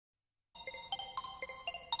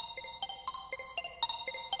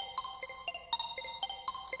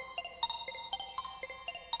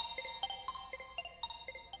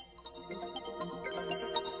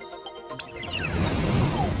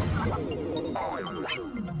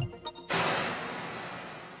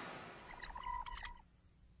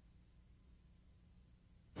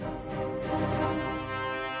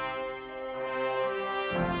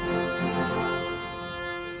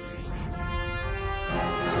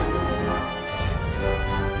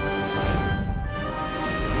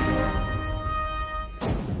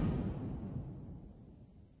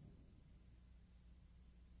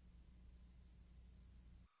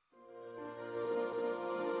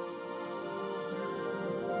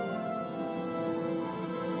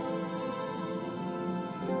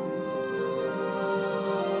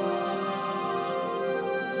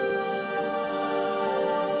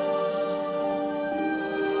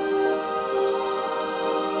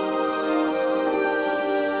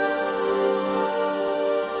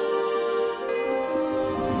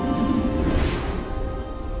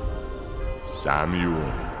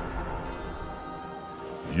Samuel,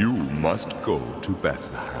 you must go to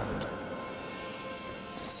Bethlehem.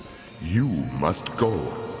 You must go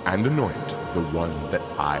and anoint the one that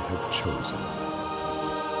I have chosen.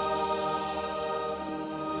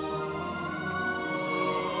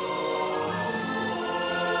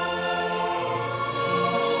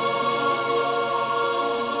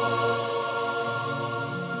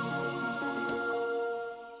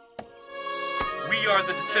 We are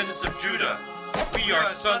the descendants of Judah. We are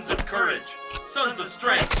sons of courage, sons of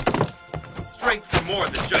strength. Strength for more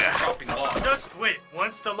than just dropping bombs. Just wait.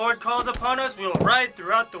 Once the Lord calls upon us, we will ride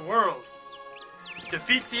throughout the world.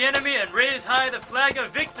 Defeat the enemy and raise high the flag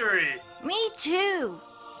of victory. Me too.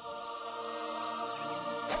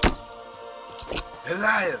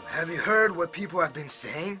 Eliab, have you heard what people have been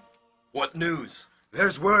saying? What news?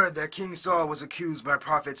 There's word that King Saul was accused by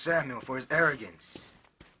Prophet Samuel for his arrogance.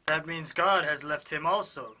 That means God has left him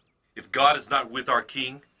also. If God is not with our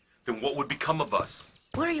king, then what would become of us?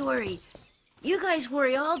 Worry. You guys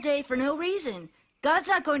worry all day for no reason. God's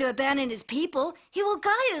not going to abandon his people. He will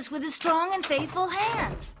guide us with his strong and faithful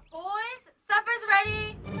hands. Boys, supper's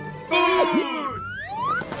ready. Food!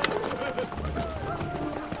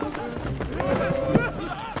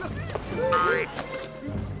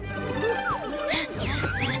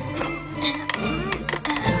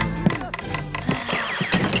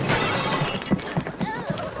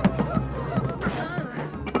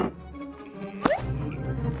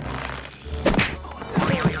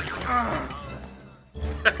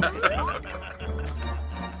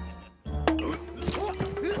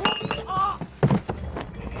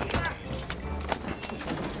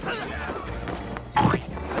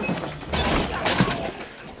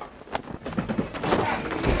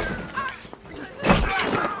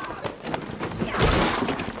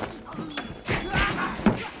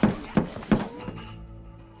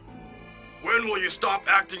 When will you stop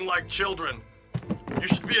acting like children? You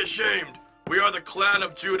should be ashamed. We are the clan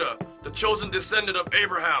of Judah, the chosen descendant of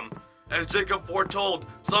Abraham. As Jacob foretold,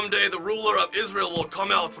 someday the ruler of Israel will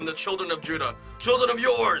come out from the children of Judah, children of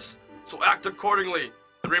yours. So act accordingly.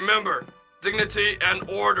 And remember, dignity and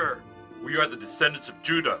order. We are the descendants of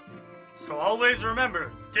Judah. So always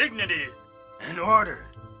remember, dignity. And order.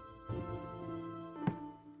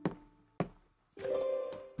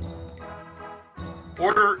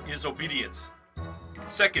 Order is obedience.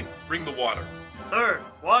 Second, bring the water. Third,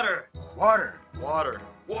 water. Water. Water.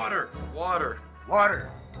 Water. Water. Water.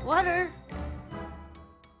 Water.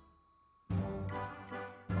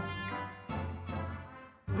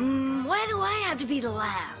 Why do I have to be the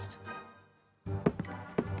last?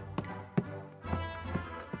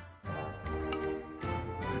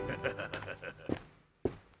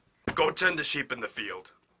 Go tend the sheep in the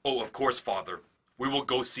field. Oh, of course, Father. We will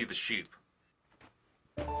go see the sheep.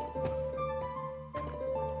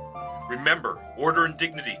 Remember, order and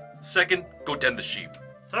dignity. Second, go tend the sheep.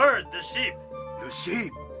 Third, the sheep. The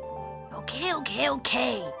sheep.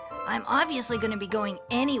 Okay. I'm obviously going to be going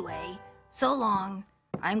anyway. So long.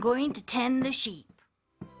 I'm going to tend the sheep.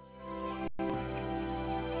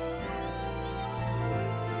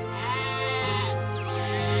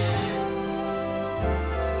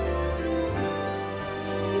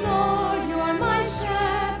 Lord, you're my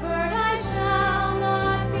shepherd, I shall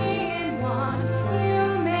not be in want.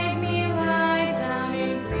 You make me lie down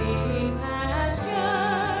in green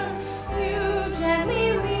pasture. You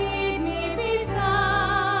gently lead me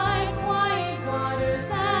beside quiet waters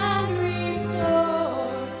and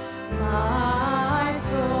restore my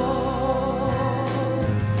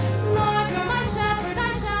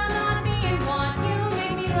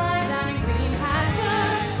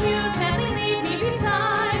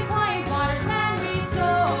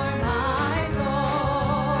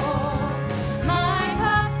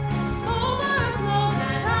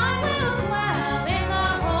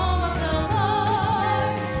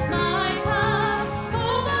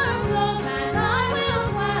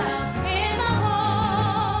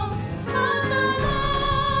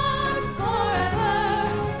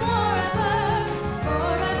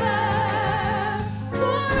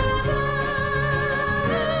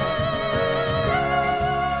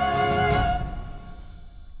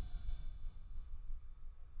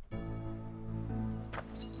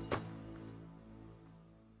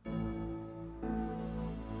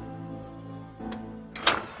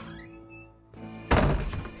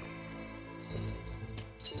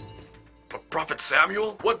Prophet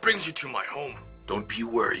Samuel? What brings you to my home? Don't be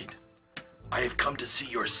worried. I have come to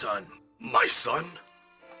see your son. My son?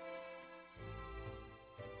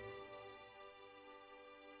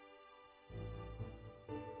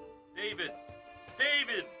 David!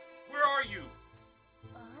 David! Where are you?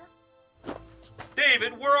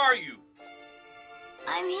 David, where are you?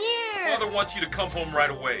 I'm here. Father wants you to come home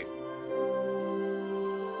right away.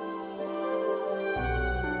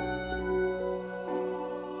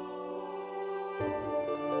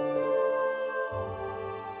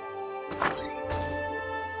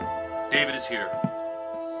 David is here.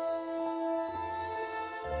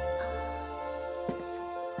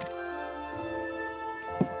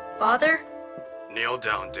 Father? Kneel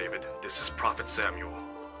down, David. This is Prophet Samuel.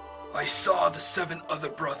 I saw the 7 other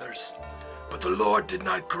brothers, but the Lord did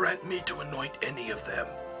not grant me to anoint any of them.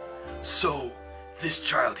 So, this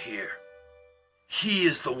child here, he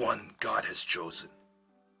is the one God has chosen.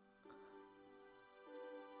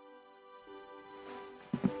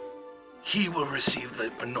 He will receive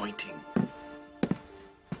the anointing.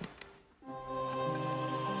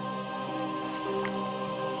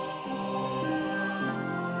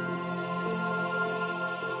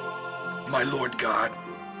 My Lord God,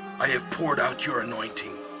 I have poured out your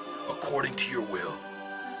anointing according to your will.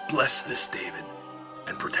 Bless this David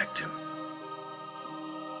and protect him.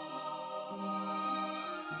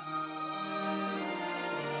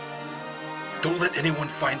 Don't let anyone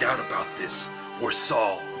find out about this, or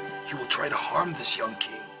Saul. He will try to harm this young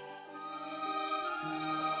king.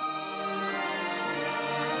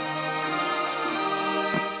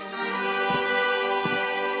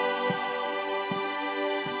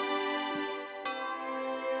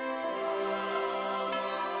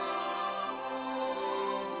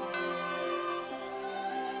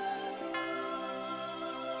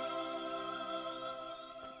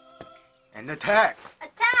 And attack!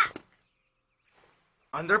 Attack!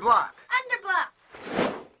 Under block! Underblock!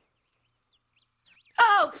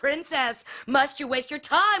 Oh, princess, must you waste your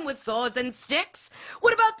time with swords and sticks?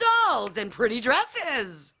 What about dolls and pretty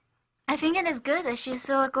dresses? I think it is good that she is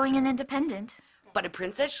so outgoing and independent. But a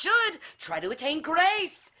princess should try to attain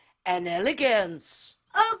grace and elegance.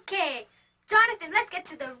 Okay, Jonathan, let's get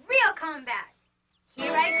to the real combat.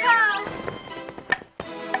 Here I go!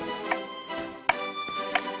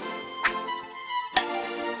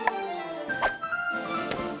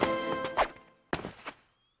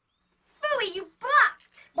 Phooey, you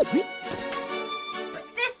blocked! But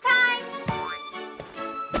this time...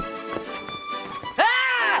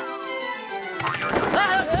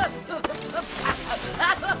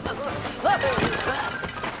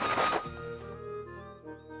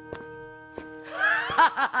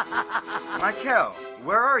 Michael,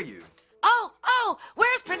 where are you? Oh,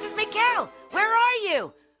 where's Princess Mikhail? Where are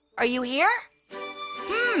you? Are you here?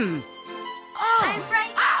 Oh. I'm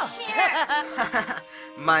right here!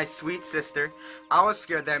 My sweet sister, I was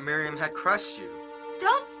scared that Miriam had crushed you.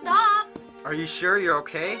 Don't stop! Are you sure you're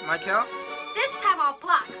okay, Michael? This time I'll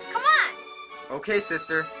block. Come on! Okay,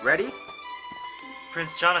 sister. Ready?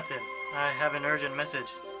 Prince Jonathan, I have an urgent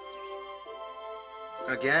message.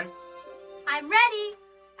 Again? I'm ready.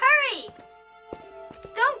 Hurry!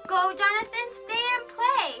 Don't go, Jonathan. Stay and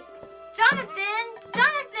play. Jonathan!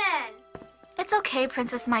 Jonathan! It's okay,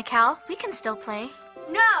 Princess Michael. We can still play.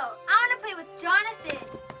 No, I want to play with Jonathan.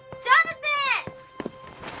 Jonathan!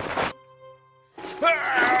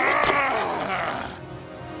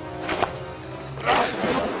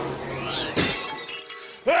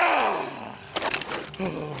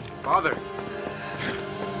 Father.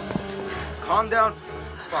 Calm down,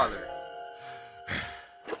 Father.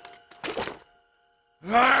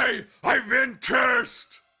 I've been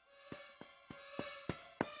cursed!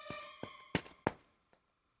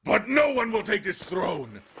 But no one will take this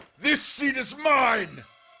throne! This seat is mine!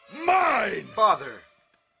 Mine! Father.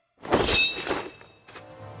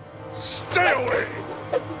 Stay away!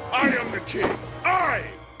 I am the king! I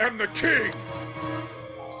am the king!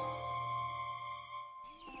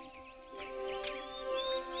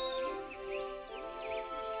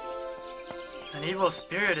 An evil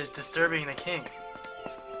spirit is disturbing the king.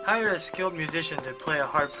 Hire a skilled musician to play a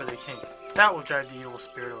harp for the king. That will drive the evil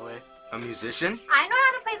spirit away. A musician? I know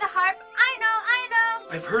how to play the harp. I know.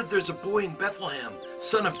 I've heard there's a boy in Bethlehem,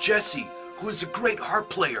 son of Jesse, who is a great harp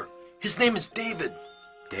player. His name is David.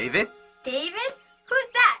 David? David? Who's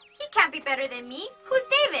that? He can't be better than me. Who's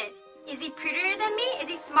David? Is he prettier than me? Is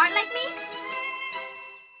he smart like me?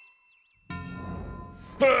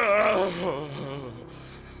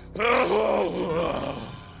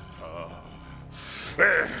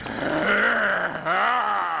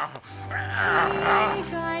 He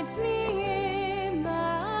guides me in the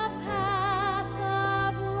path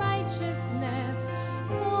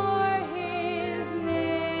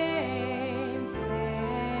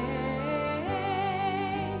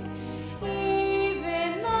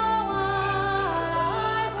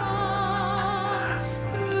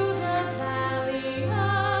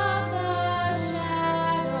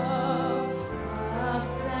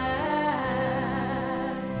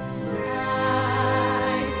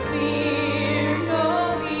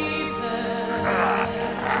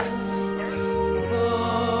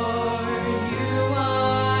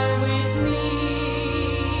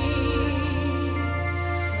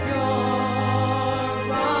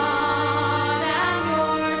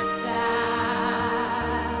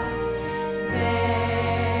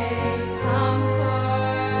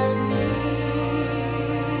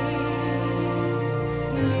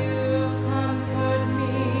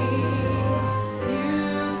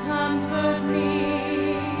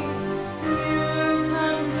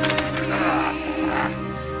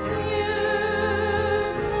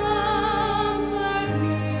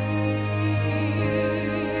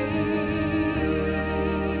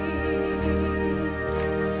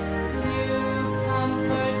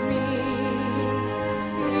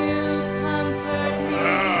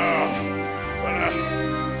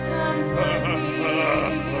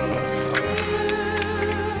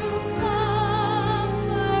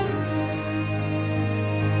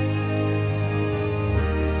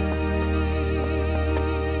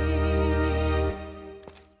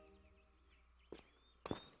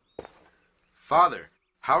Father,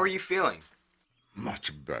 how are you feeling?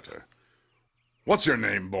 Much better. What's your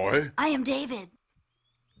name, boy? I am David.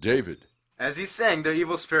 David. As he sang, the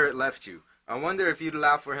evil spirit left you. I wonder if you'd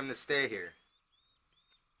allow for him to stay here.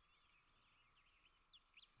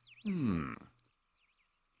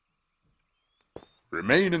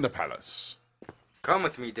 Remain in the palace. Come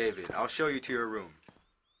with me, David. I'll show you to your room.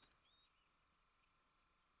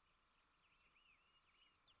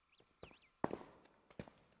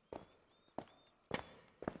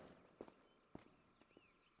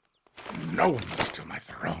 No one will steal my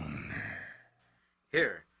throne.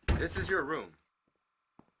 Here, this is your room.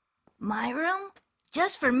 My room?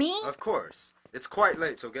 Just for me? Of course. It's quite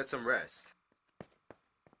late, so get some rest.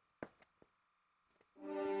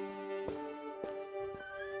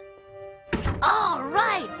 All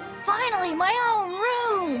right! Finally, my own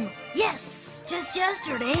room! Yes! Just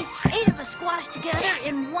yesterday, 8 of us squashed together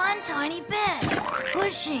in one tiny bed.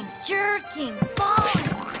 Pushing, jerking, falling.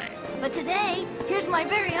 But today, here's my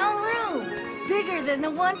very own room. Bigger than the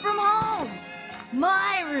one from home.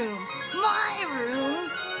 My room! My room!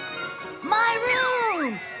 My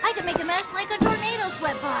room! I can make a mess like a tornado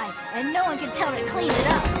swept by, and no one can tell to clean it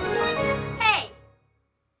up. Hey!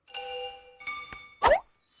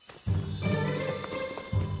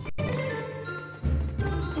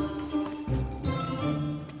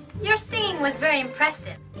 Your singing was very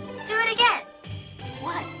impressive. Do it again.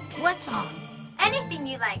 What? What song? Anything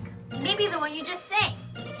you like. Maybe the one you just sang.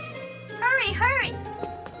 Hurry, hurry!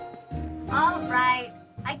 All right.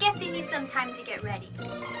 I guess you need some time to get ready.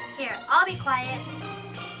 Here, I'll be quiet.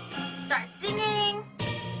 Start singing.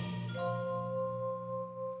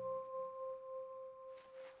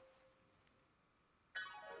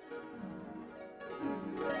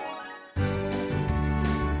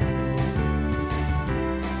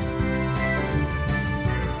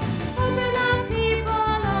 Open up, people,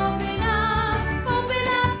 open up. Open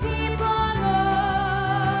up, people, open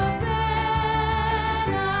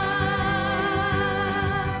up.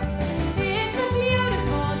 It's a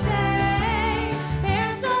beautiful day.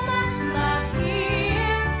 There's so much love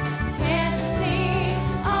here. Can't you see?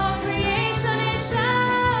 All creation is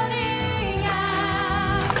shouting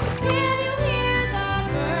out. Can you hear the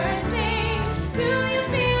birds sing? Do you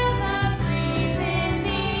feel the breeze in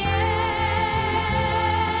the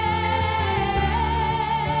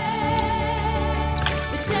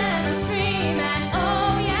the gentle stream and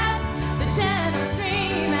oh yes, the gentle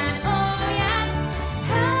stream and oh yes.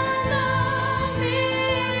 Hello,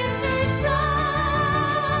 Mr. Sun.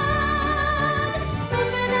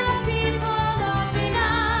 Open up, people, open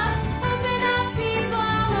up. Open up,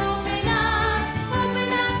 people, open up. Open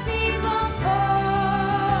up, people,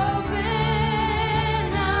 open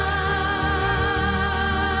up.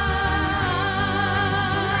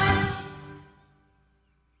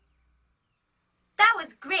 That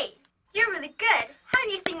was great. You're really good. How do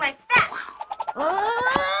you sing like that? Oh!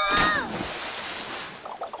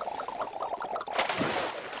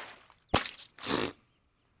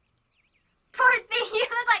 Poor thing, you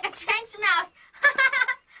look like a trench mouse.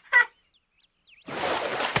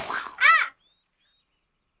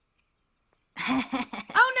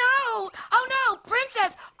 Oh no! Oh no!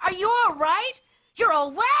 Princess, are you all right? You're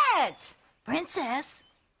all wet! Princess?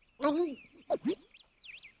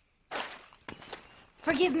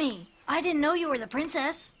 Forgive me. I didn't know you were the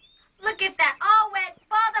princess. Look at that, all wet,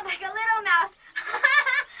 balled up like a little mouse.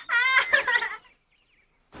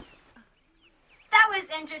 That was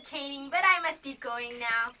entertaining, but I must be going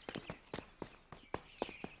now.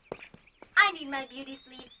 I need my beauty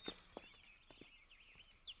sleep.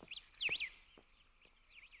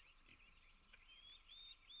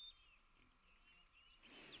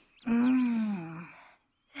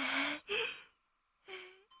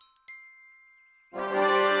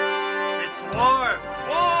 It's war!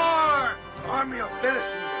 War! The army of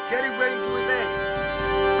Philistines are getting ready to invade.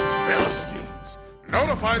 Philistines!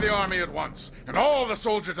 Notify the army at once, and all the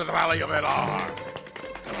soldiers to the valley of Elar.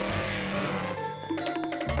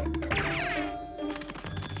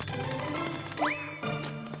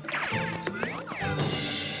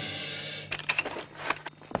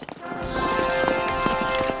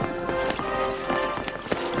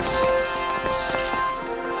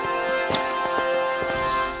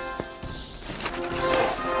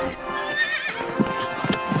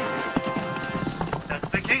 That's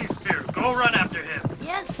the king's spear. Go run after him.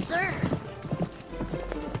 Yes, sir.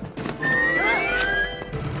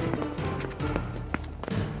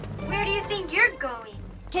 Where do you think you're going?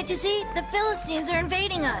 Can't you see? The Philistines are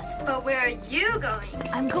invading us. But where are you going?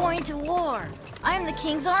 I'm going to war. I'm the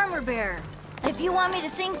king's armor bearer. If you want me to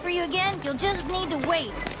sing for you again, you'll just need to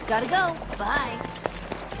wait. Gotta go. Bye.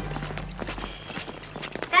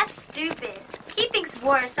 stupid. He thinks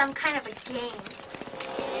war is some kind of a game.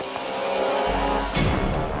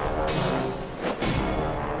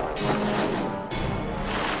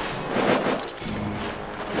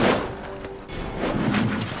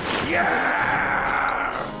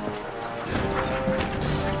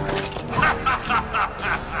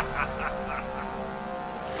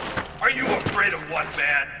 Are you afraid of one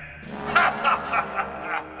man?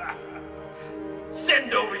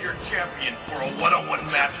 Send over your champion for a one-on-one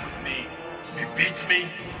match with me. If he beats me,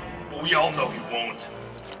 but we all know he won't,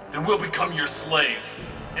 then we'll become your slaves.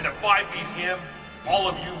 And if I beat him, all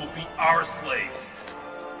of you will be our slaves.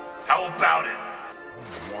 How about it?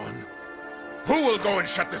 One. Who will go and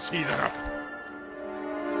shut this heathen up?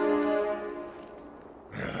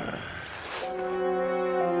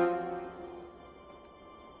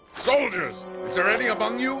 Soldiers, is there any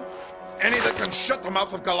among you? Any that can shut the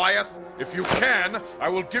mouth of Goliath? If you can, I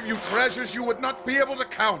will give you treasures you would not be able to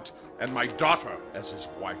count, and my daughter as his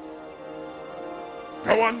wife.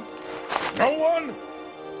 No one? No one?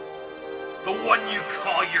 The one you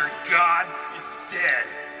call your god is dead.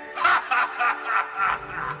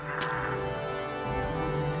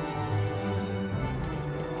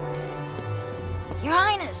 Your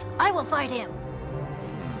Highness, I will fight him.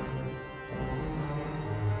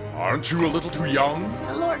 Aren't you a little too young?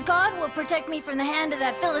 The Lord God will protect me from the hand of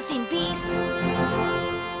that Philistine beast.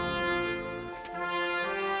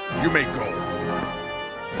 You may go.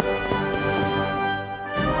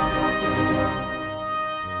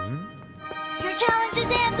 Your challenge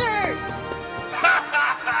is answered!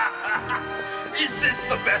 Is this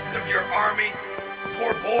the best of your army?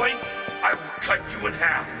 Poor boy, I will cut you in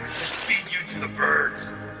half and feed you to the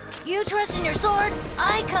birds. You trust in your sword?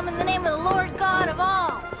 I come in the name of the Lord God of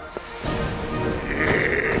all.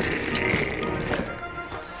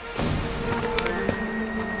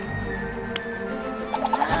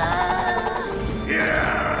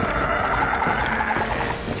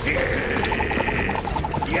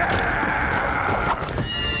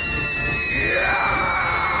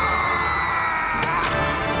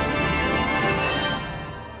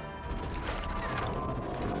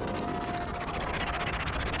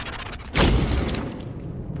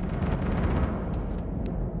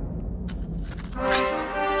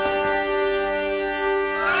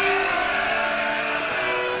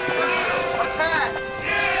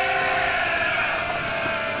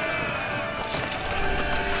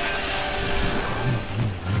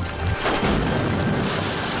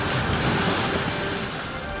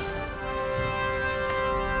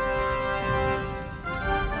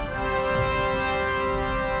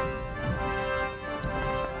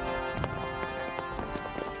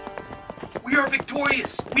 We are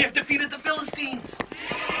victorious! We have defeated the Philistines!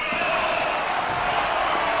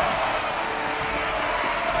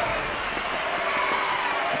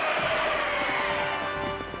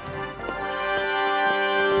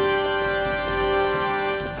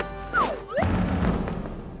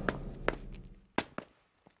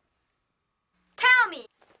 Tell me,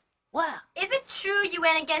 What? is it true you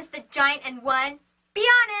went against the giant and won? Be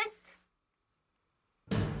honest.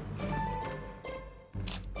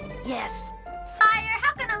 Yes. Liar,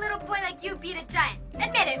 how can a little boy like you beat a giant?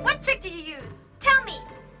 Admit it, what trick did you use? Tell me.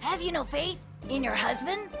 Have you no faith in your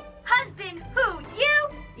husband? Husband who? You?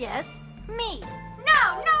 Yes, me.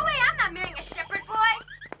 No way, I'm not marrying a shepherd boy.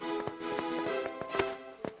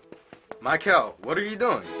 Michael, what are you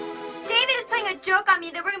doing? David is playing a joke on me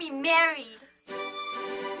that we're gonna be married.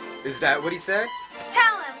 Is that what he said?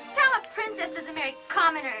 Tell him a princess doesn't marry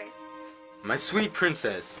commoners. My sweet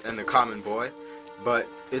princess and the common boy, but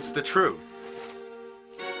it's the truth.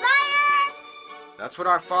 Liar! That's what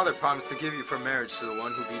our father promised to give you for marriage to the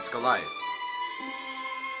one who beats Goliath.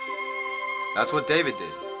 That's what David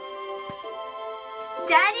did.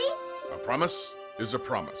 Daddy? A promise is a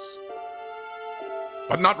promise.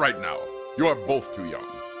 But not right now. You are both too young.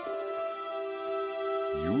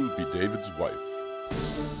 You will be David's wife.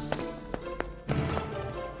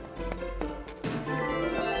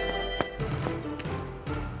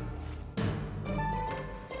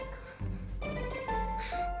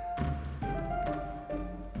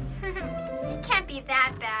 It can't be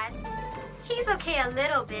that bad. He's okay a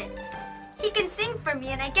little bit. He can sing for me,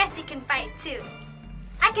 and I guess he can fight too.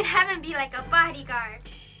 I can have him be like a bodyguard.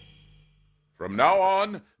 From now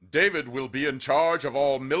on, David will be in charge of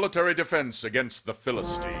all military defense against the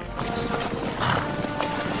Philistines.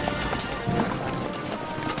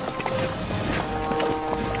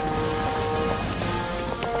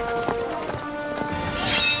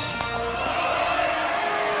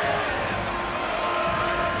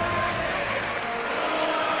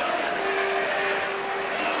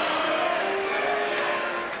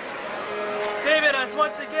 has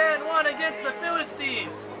once again won against the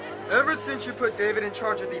Philistines. Ever since you put David in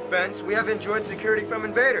charge of defense, we have enjoyed security from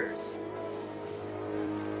invaders.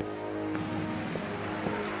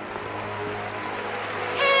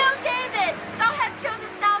 Hail David! Saul has killed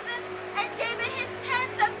his thousands, and David his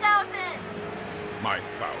tens of thousands! My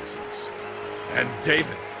thousands. And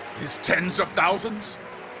David, his tens of thousands?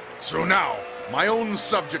 So now, my own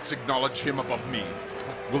subjects acknowledge him above me.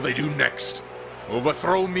 What will they do next?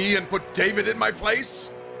 Overthrow me and put David in my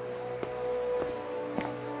place?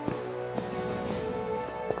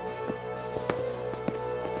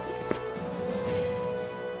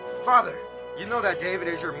 Father, you know that David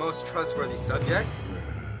is your most trustworthy subject?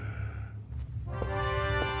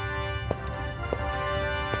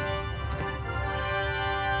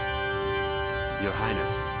 Your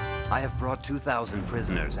Highness, I have brought 2,000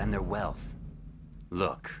 prisoners and their wealth.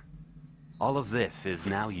 Look, all of this is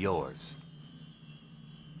now yours.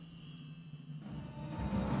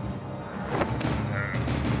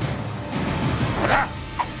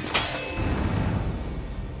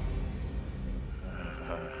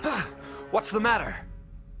 What's the matter?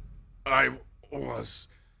 I was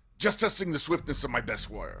just testing the swiftness of my best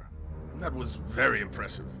warrior. That was very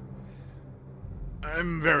impressive.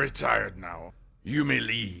 I'm very tired now. You may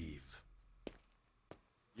leave.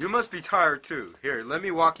 You must be tired too. Here, let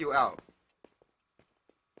me walk you out.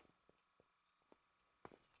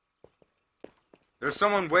 There's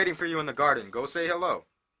someone waiting for you in the garden. Go say hello.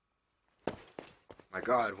 My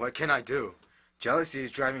God, what can I do? Jealousy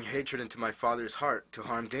is driving hatred into my father's heart to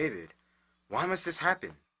harm David. Why must this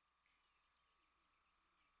happen?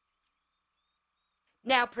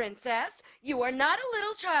 Now, Princess, you are not a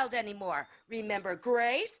little child anymore. Remember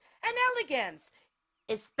grace and elegance,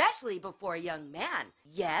 especially before a young man.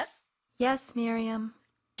 Yes? Yes, Miriam.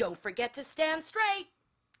 Don't forget to stand straight.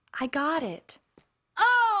 I got it.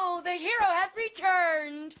 Oh, the hero has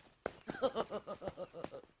returned.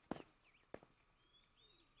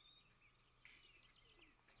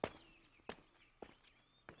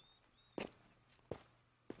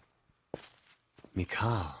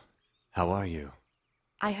 Mikal, how are you?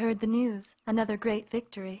 I heard the news. Another great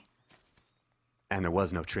victory. And there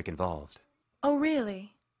was no trick involved. Oh,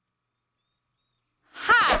 really?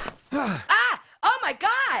 Ha! Ah! Oh my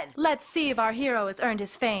God! Let's see if our hero has earned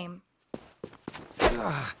his fame.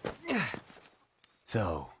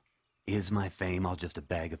 So, is my fame all just a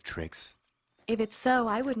bag of tricks? If it's so,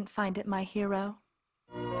 I wouldn't find it my hero.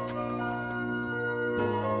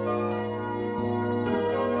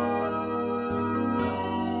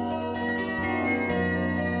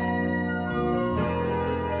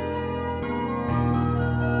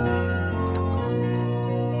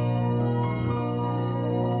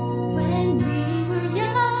 When we were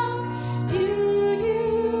young, do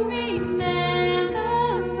you remember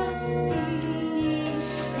us singing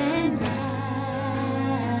and laughing?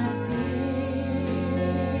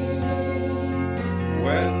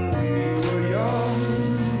 When we were young,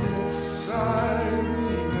 yes, I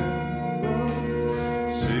remember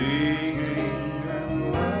singing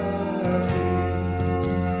and laughing.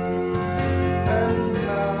 And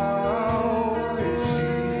now I see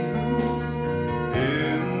you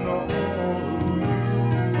in all who you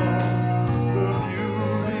are, the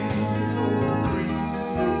beautiful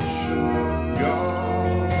creation of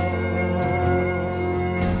God.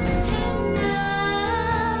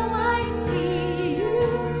 Now I see you,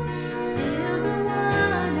 still the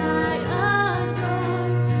one I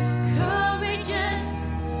adore, courageous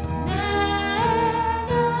man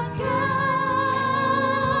of God.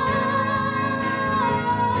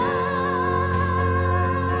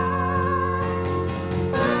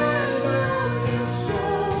 I love you so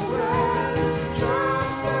well,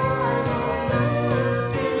 just by the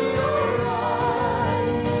look in your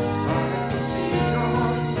eyes. I can see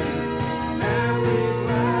God's in every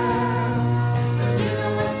glance, and you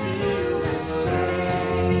know I feel the same.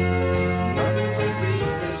 Nothing can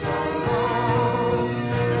replace our love,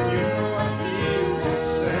 and you know I feel the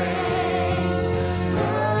same.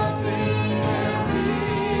 Nothing can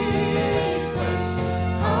replace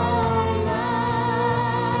our love.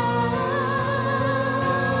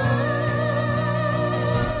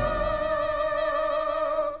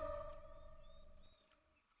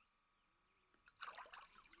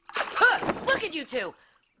 Huh, look at you two.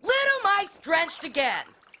 Little mice drenched again.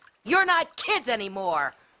 You're not kids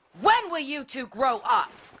anymore. When will you two grow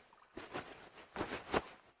up?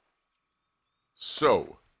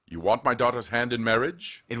 So, you want my daughter's hand in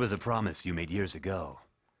marriage? It was a promise you made years ago.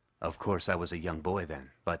 Of course, I was a young boy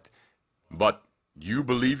then, but But you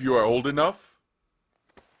believe you are old enough?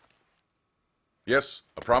 Yes,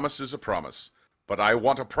 a promise is a promise. But I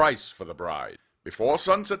want a price for the bride. Before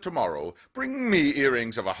sunset tomorrow, bring me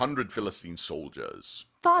earrings of 100 Philistine soldiers.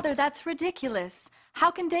 Father, that's ridiculous. How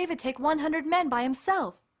can David take 100 men by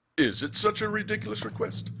himself? Is it such a ridiculous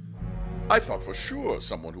request? I thought for sure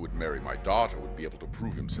someone who would marry my daughter would be able to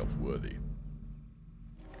prove himself worthy.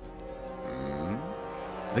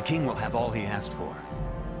 The king will have all he asked for,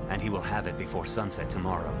 and he will have it before sunset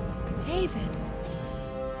tomorrow. David.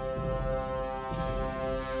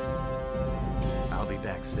 I'll be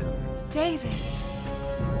back soon. David.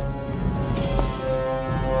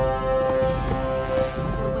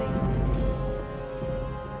 We'll wait.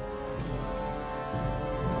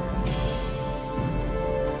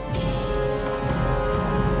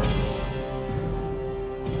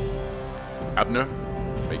 Abner,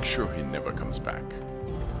 make sure he never comes back.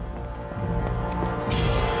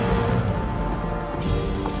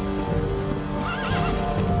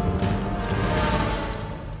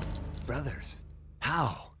 Brothers,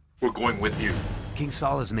 how? We're going with you. King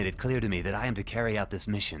Saul has made it clear to me that I am to carry out this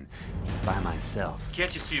mission by myself.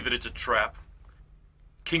 Can't you see that it's a trap?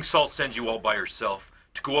 King Saul sends you all by yourself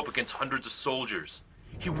to go up against hundreds of soldiers.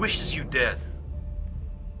 He wishes you dead.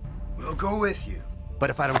 We'll go with you.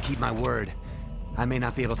 But if I don't keep my word, I may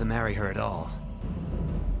not be able to marry her at all.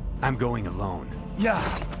 I'm going alone. Yeah.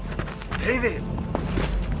 David!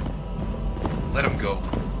 Let him go.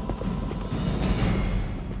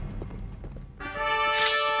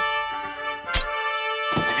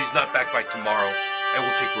 If he's not back by tomorrow, I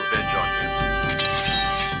will take revenge on him.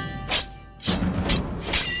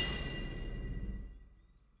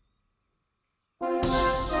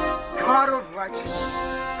 God of righteousness,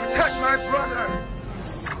 protect my brother!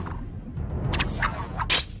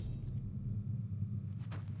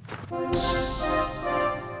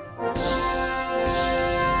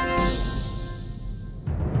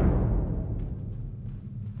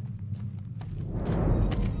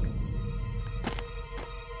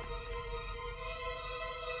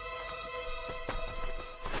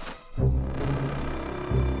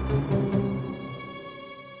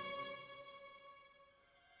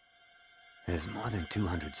 There's more than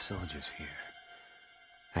 200 soldiers here.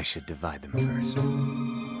 I should divide them first.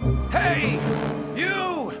 Hey!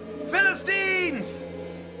 You! Philistines!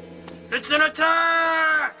 It's an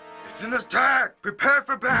attack! It's an attack! Prepare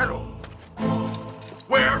for battle!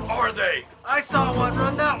 Where are they? I saw one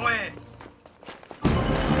run that way.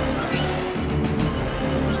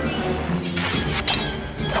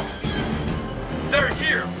 They're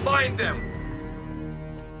here! Find them!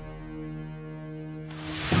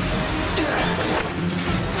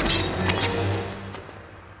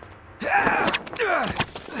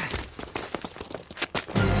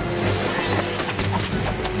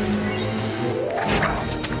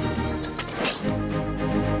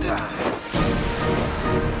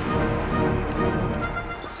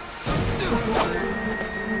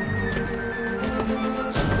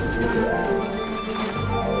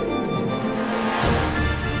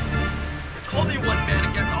 It's only one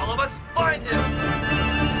man against all of us. Find him!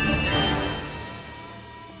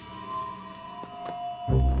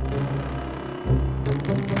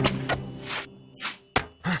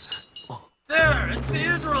 There, it's the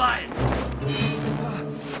Israelite!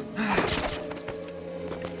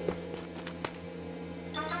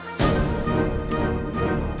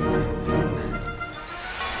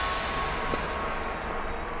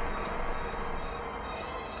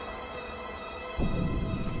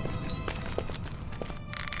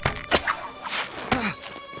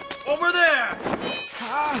 Over there!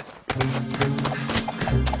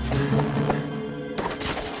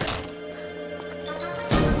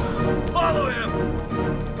 Follow him!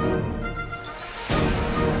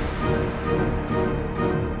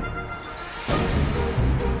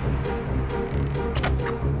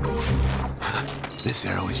 This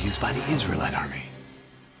arrow is used by the Israelite army.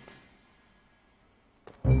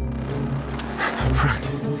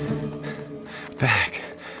 Front. Back.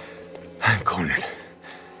 I'm cornered.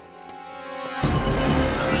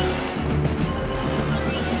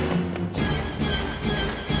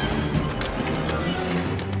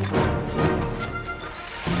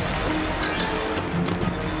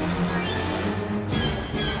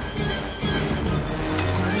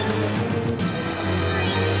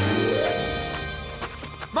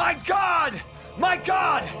 My God! My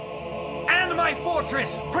God! And my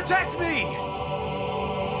fortress! Protect me!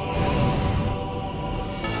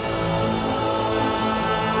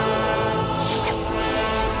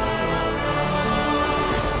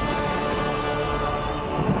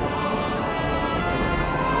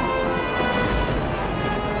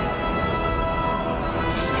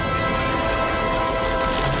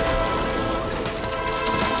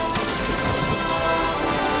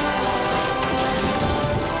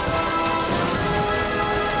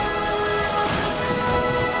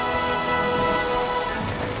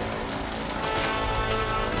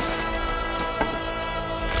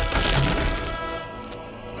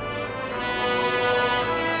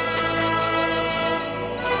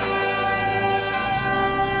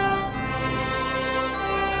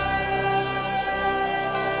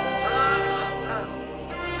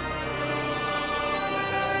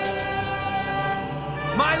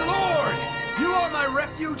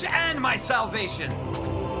 refuge and my salvation.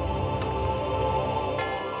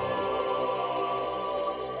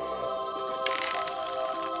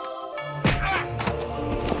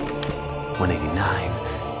 189,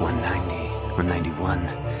 190, 191,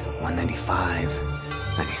 195,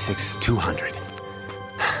 96, 200.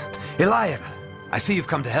 Eliab, I see you've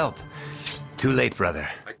come to help. Too late, brother.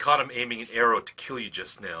 I caught him aiming an arrow to kill you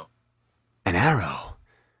just now. An arrow?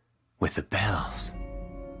 With the bells.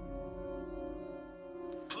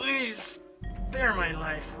 Please, spare my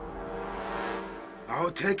life. I'll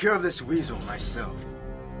take care of this weasel myself.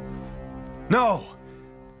 No!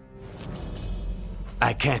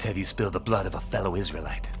 I can't have you spill the blood of a fellow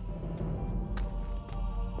Israelite.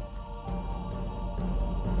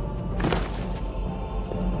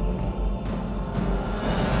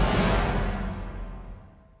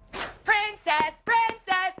 Princess,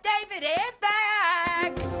 Princess, David is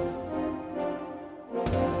back!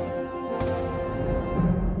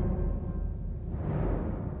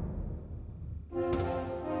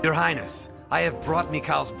 Your Highness, I have brought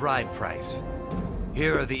Michal's bride price.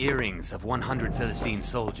 Here are the earrings of 100 Philistine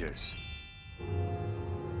soldiers.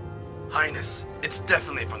 Highness, it's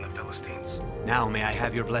definitely from the Philistines. Now may I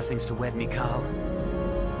have your blessings to wed Michal?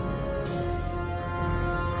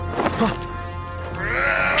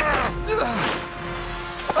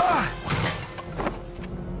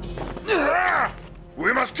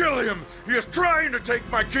 We must kill him! He is trying to take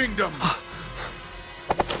my kingdom!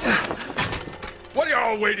 What are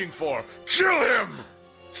y'all waiting for? Kill him!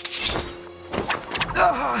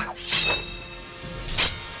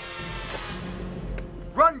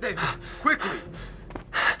 Run, David! Quickly!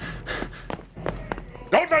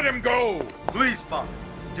 Don't let him go! Please, Father.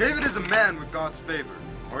 David is a man with God's favor.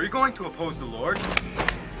 Are you going to oppose the Lord?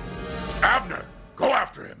 Abner, go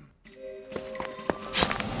after him!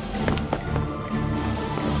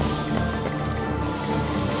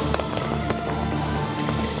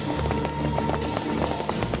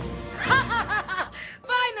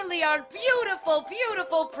 Finally, our beautiful,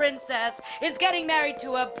 beautiful princess is getting married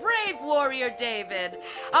to a brave warrior, David.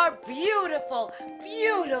 Our beautiful,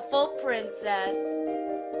 beautiful princess.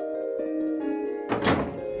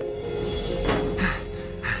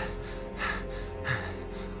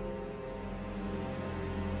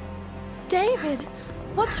 David,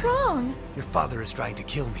 what's wrong? Your father is trying to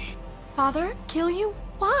kill me. Father, kill you?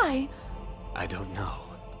 Why? I don't know.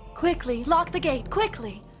 Quickly, lock the gate,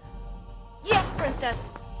 quickly. Yes, princess.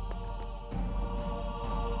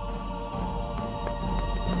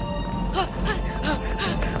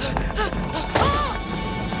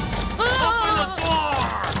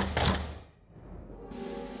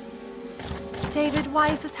 David, why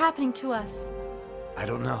is this happening to us? I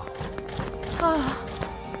don't know.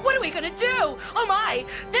 What are we gonna do? Oh my,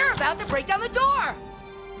 they're about to break down the door.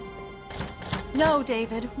 No,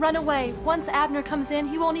 David, run away. Once Abner comes in,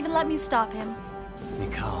 he won't even let me stop him.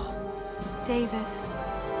 Michal. David.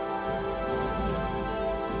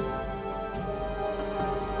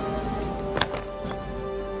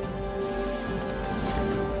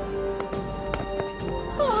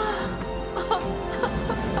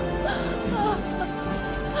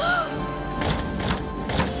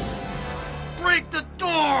 Break the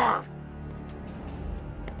door!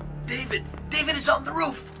 David is on the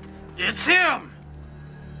roof. It's him!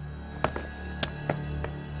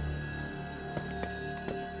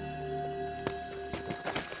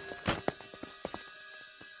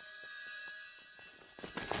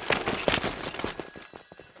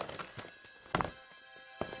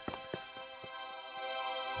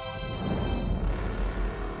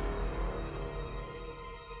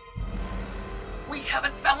 We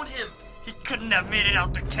haven't found him. He couldn't have made it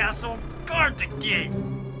out the castle. Guard the gate.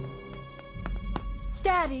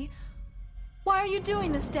 Daddy, why are you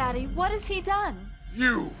doing this, Daddy? What has he done?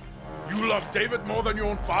 You love David more than your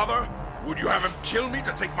own father? Would you have him kill me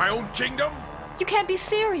to take my own kingdom? You can't be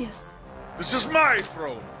serious. This is my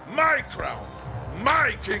throne, my crown,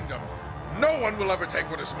 my kingdom. No one will ever take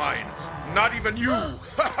what is mine, not even you.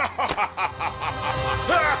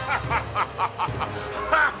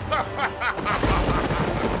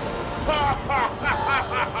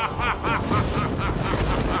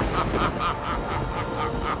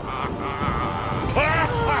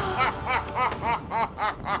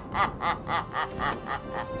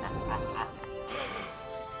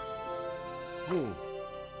 Oh,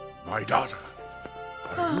 my daughter.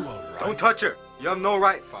 Are you all right? Don't touch her. You have no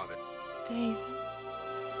right, Father. David.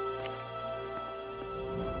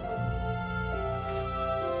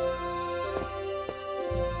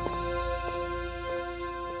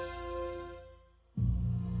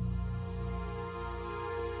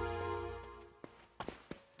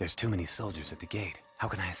 There's too many soldiers at the gate. How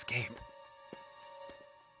can I escape?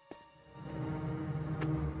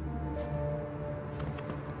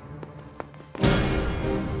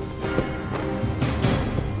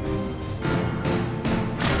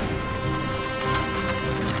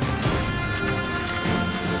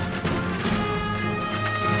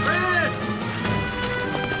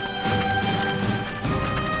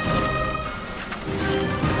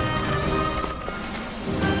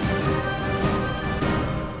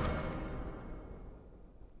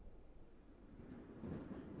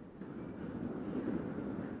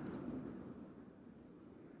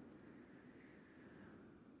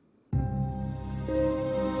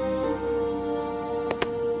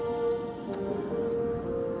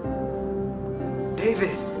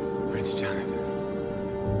 David! Prince Jonathan.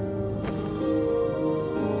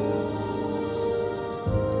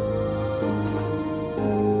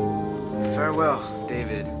 Farewell,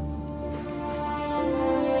 David.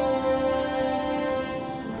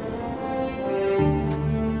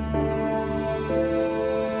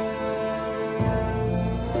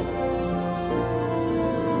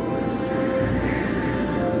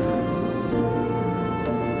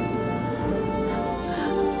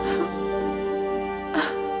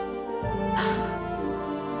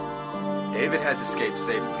 David has escaped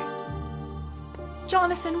safely.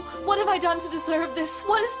 Jonathan, what have I done to deserve this?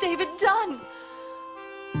 What has David done?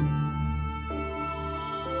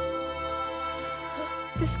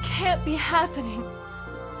 This can't be happening.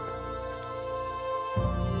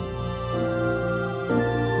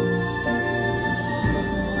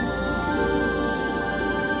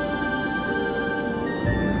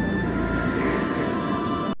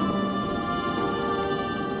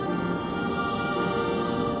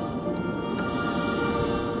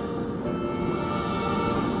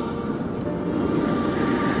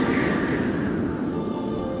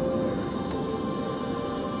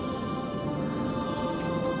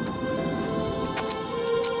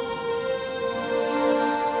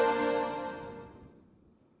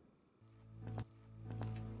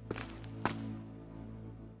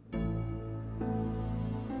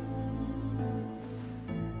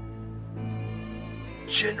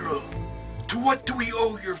 General, to what do we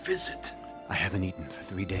owe your visit? I haven't eaten for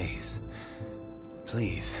 3 days.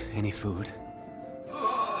 Please, any food?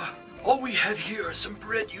 All we have here are some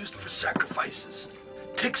bread used for sacrifices.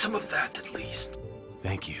 Take some of that at least.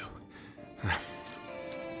 Thank you.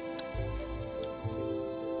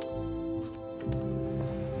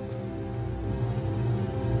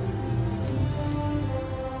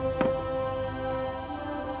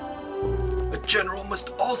 A general must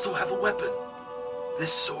also have a weapon.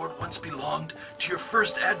 This sword once belonged to your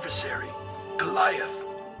first adversary, Goliath.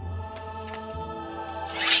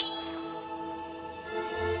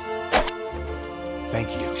 Thank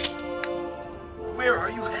you. Where are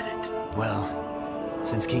you headed? Well,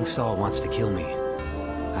 since King Saul wants to kill me,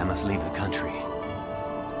 I must leave the country.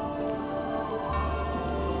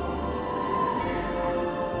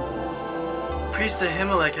 Priest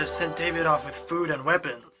Ahimelech has sent David off with food and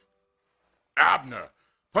weapons. Abner,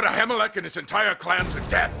 put Ahimelech and his entire clan to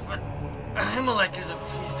death. But Ahimelech is a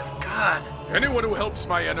priest of God. Anyone who helps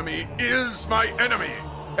my enemy is my enemy.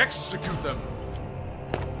 Execute them.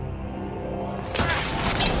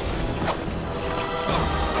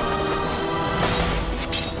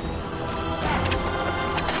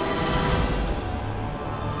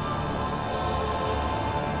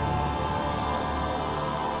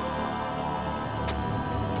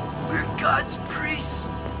 We're God's priests.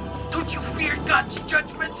 Don't you fear God's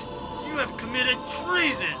judgment? You have committed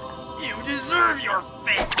treason. You deserve your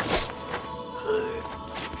fate.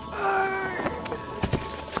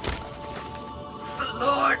 The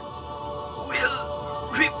Lord will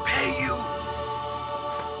repay you.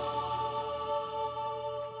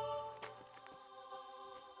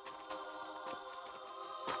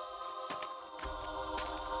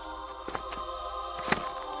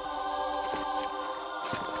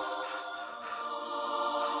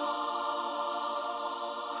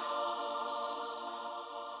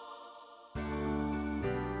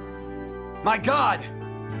 My God!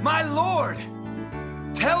 My Lord!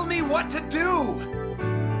 Tell me what to do!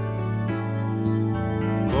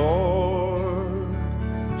 Lord,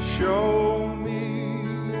 show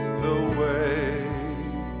me the way.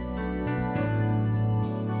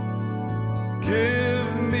 Give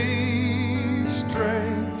me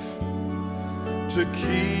strength to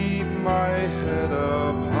keep my head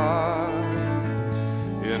up high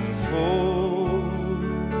in full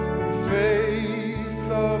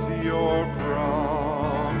faith of your promises.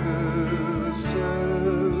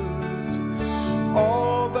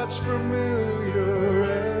 All that's familiar,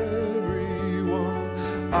 everyone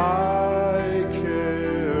I can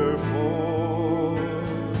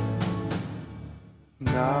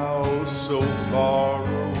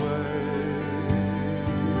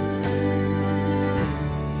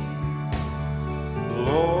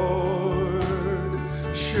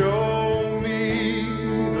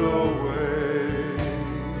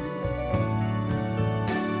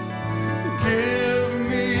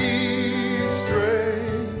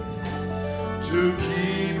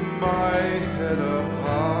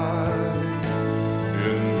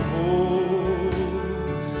in full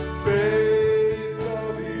faith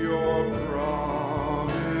of your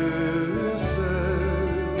promises.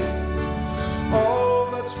 All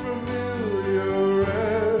that's familiar,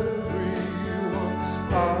 everyone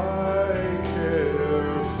I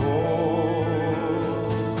care for.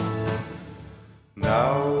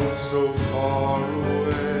 Now so far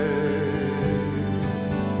away,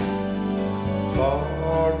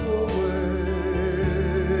 far away.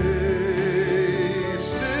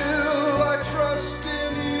 Still I trust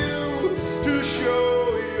in you to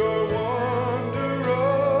show your wondrous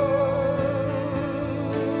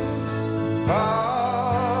power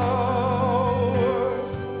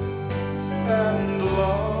and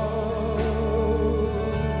love.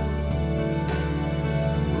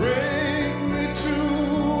 Bring me to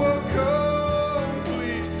a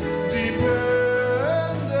complete dependence.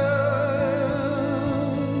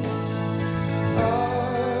 I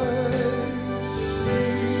seek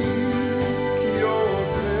your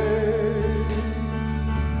face,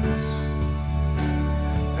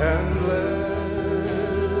 and let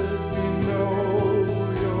me know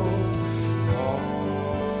your heart,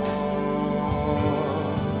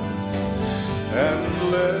 and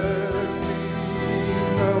let me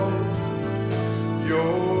know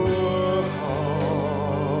your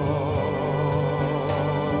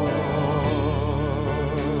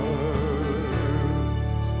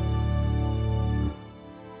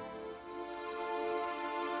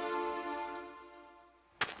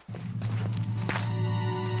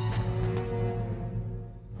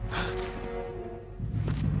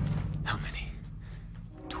How many?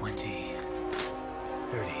 20,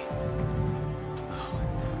 30. Oh,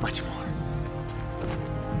 much more.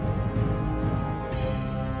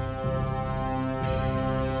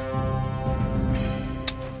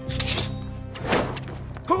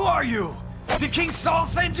 Who are you? Did King Saul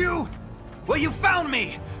send you? Well, you found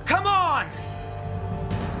me. Come on!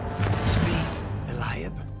 It's me,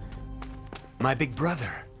 Eliab. My big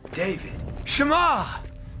brother. David. Shema!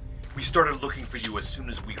 We started looking for you as soon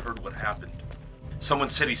as we heard what happened. Someone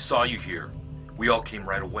said he saw you here. We all came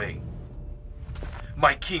right away.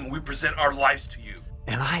 My king, we present our lives to you.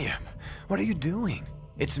 Eliab, what are you doing?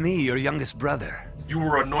 It's me, your youngest brother. You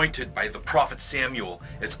were anointed by the prophet Samuel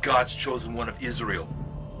as God's chosen one of Israel.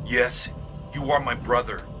 Yes, you are my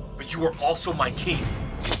brother, but you are also my king.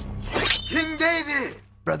 King David!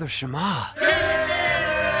 Brother Shema.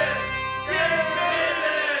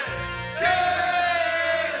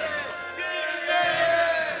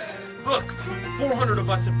 Look, 400 of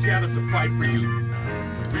us have gathered to fight for you.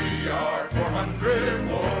 We are 400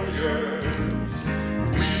 warriors.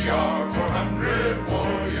 We are 400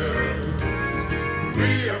 warriors.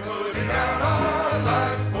 We are putting down our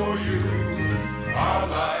life for you. Our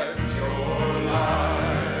life is your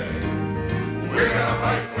life. We're gonna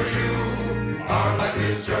fight for you. Our life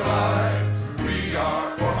is your life. We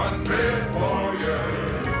are 400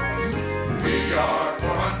 warriors. We are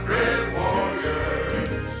 400 warriors.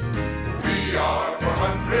 We are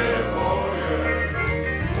 400 warriors.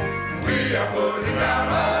 We are putting down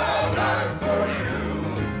our life for you.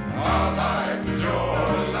 Our life is your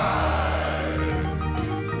life.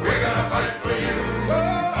 We're gonna fight for you.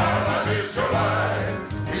 Our life is your life.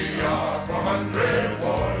 We are 400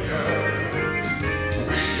 warriors.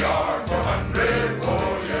 We are 400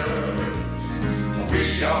 warriors. We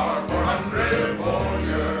are 400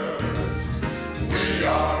 warriors. We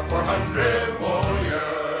are 400 warriors.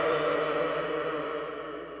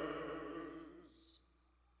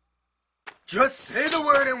 Just say the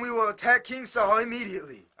word and we will attack King Saul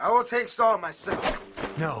immediately. I will take Saul myself.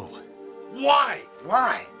 No. Why?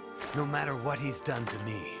 Why? No matter what he's done to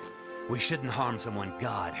me, we shouldn't harm someone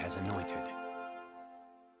God has anointed.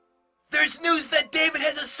 There's news that David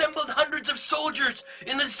has assembled hundreds of soldiers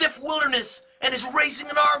in the Ziph wilderness and is raising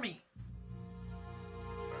an army.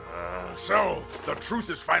 So, the truth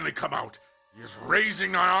has finally come out. He is raising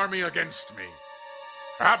an army against me.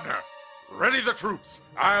 Abner, ready the troops.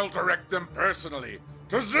 I'll direct them personally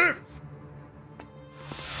to Ziph.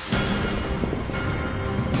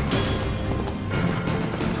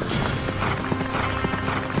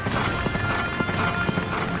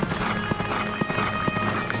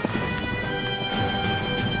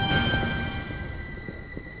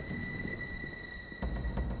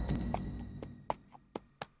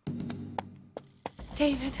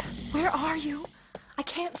 David, where are you? I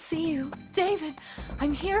can't see you. David,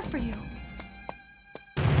 I'm here for you.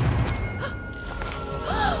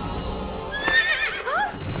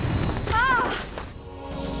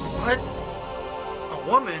 What? A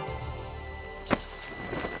woman?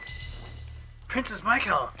 Princess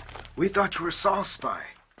Michael. We thought you were Saul's spy.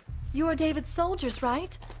 You are David's soldiers,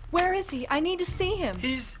 right? Where is he? I need to see him.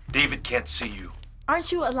 David can't see you.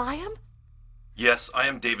 Aren't you Eliab? Yes, I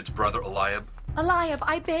am David's brother, Eliab. Eliab,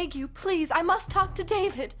 I beg you, please, I must talk to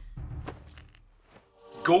David.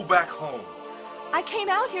 Go back home. I came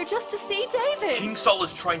out here just to see David. King Saul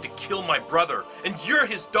is trying to kill my brother, and you're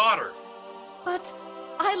his daughter. But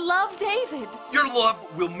I love David. Your love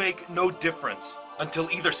will make no difference. Until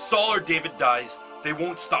either Saul or David dies, they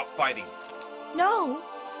won't stop fighting. No,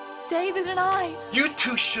 David and I... You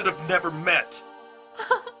two should have never met.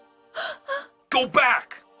 Go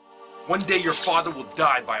back! One day your father will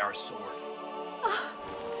die by our sword.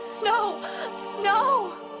 No!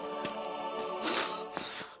 No!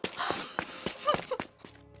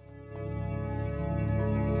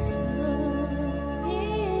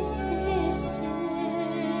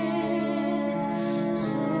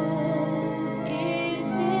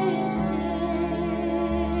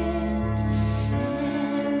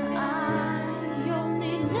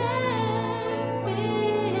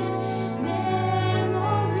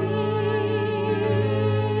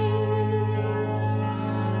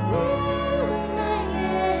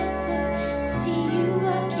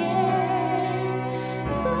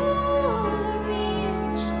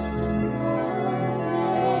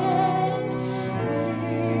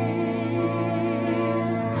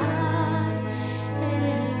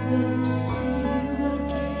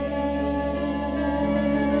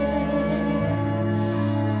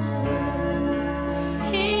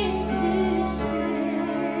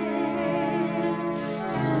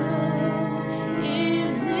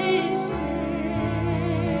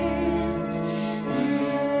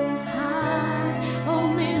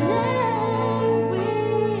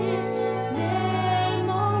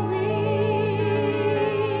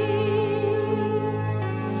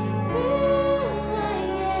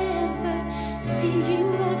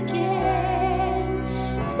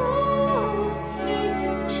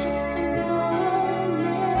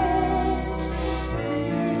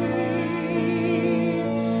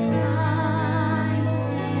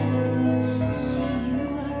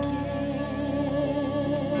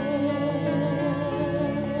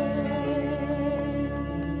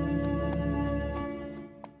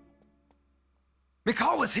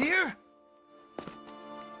 Michal was here?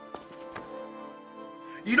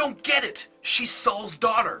 You don't get it. She's Saul's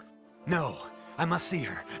daughter. No, I must see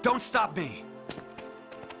her. Don't stop me.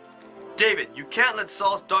 David, you can't let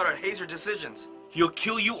Saul's daughter haze your decisions. He'll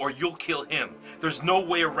kill you or you'll kill him. There's no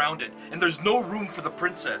way around it, and there's no room for the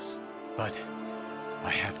princess. But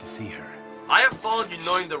I have to see her. I have followed you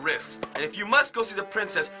knowing the risks, and if you must go see the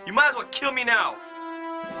princess, you might as well kill me now.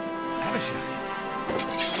 Abishai.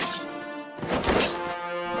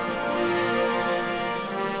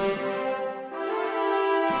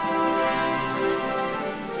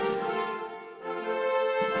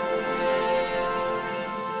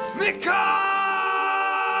 Michal!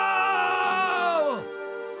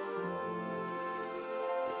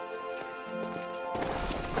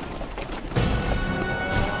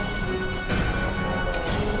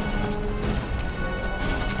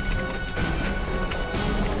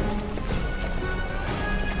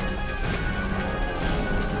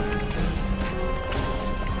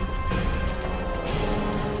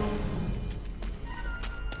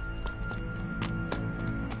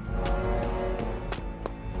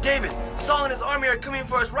 David, Saul and his army are coming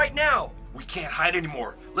for us right now. We can't hide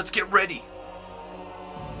anymore. Let's get ready.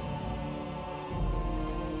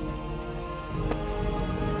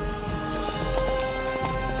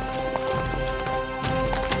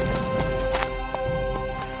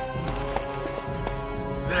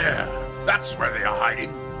 There. That's where they are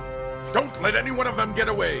hiding. Don't let any one of them get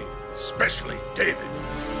away, especially David.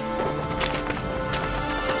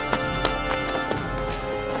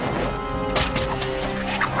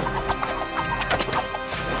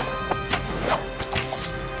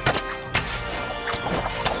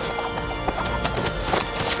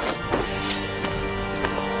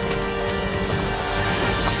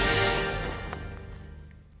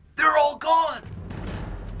 They're all gone.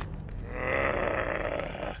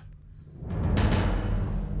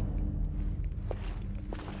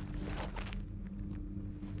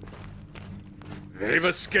 They've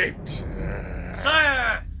escaped.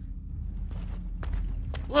 Sire!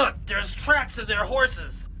 Look, there's tracks of their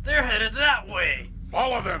horses. They're headed that way.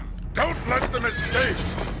 Follow them. Don't let them escape.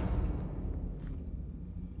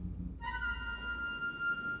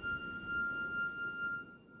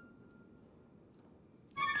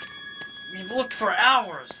 We've looked for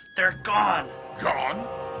hours. They're gone. Gone?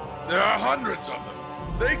 There are hundreds of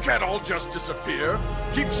them. They can't all just disappear.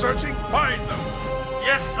 Keep searching, find them.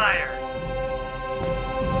 Yes, sire.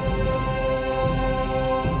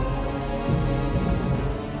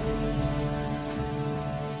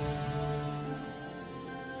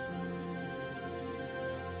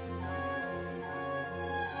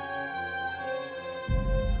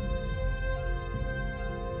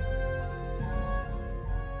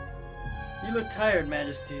 You look tired,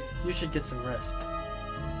 Majesty. You should get some rest.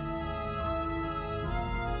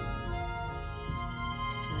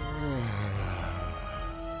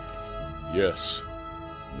 Yes,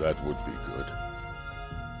 that would be good.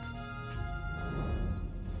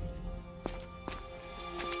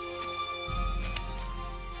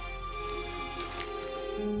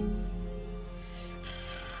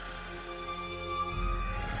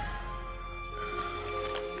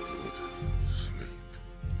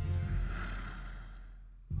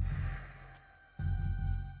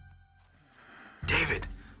 David,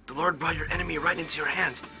 the Lord brought your enemy right into your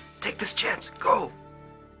hands. Take this chance. Go.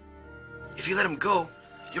 If you let him go,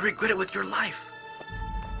 you'll regret it with your life.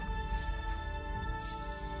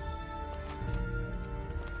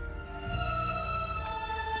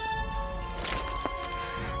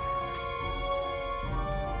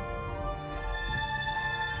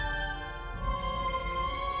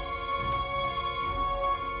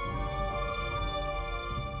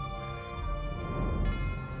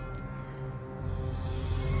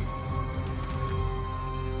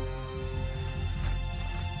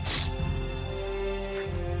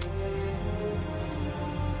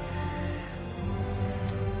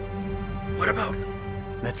 What about?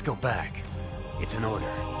 Let's go back. It's an order.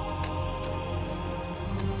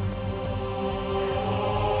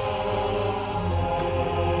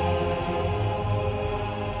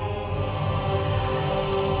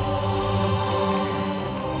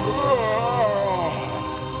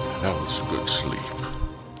 That was a good sleep.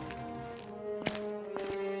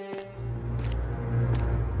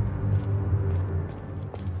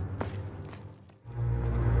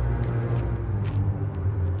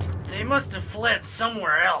 They must have fled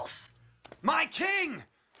somewhere else. My king!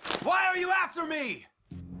 Why are you after me?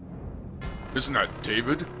 Isn't that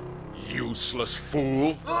David? Useless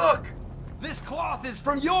fool. Look! This cloth is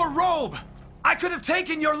from your robe! I could have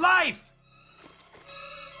taken your life!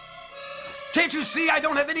 Can't you see I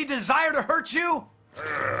don't have any desire to hurt you?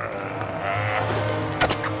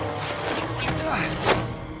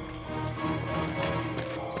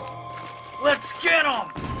 Let's get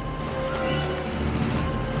him!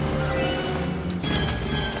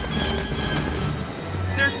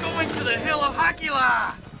 They're going to the hill of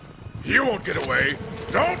Hakila! He won't get away.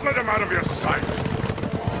 Don't let him out of your sight.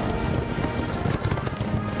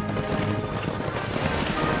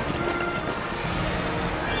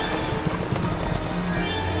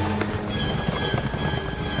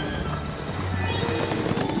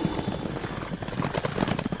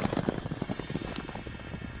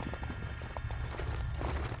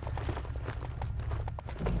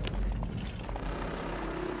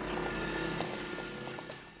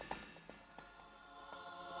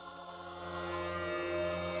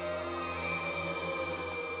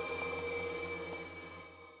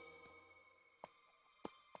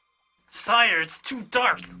 Sire, it's too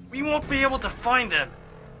dark. We won't be able to find them.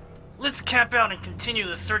 Let's camp out and continue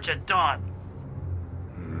the search at dawn.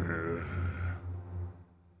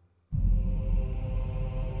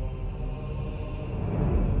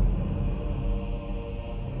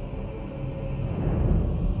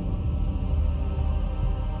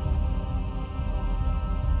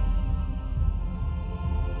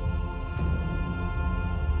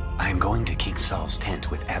 I am going to King Saul's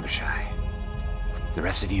tent with Abishai. The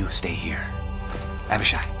rest of you stay here.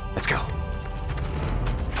 Abishai, let's go.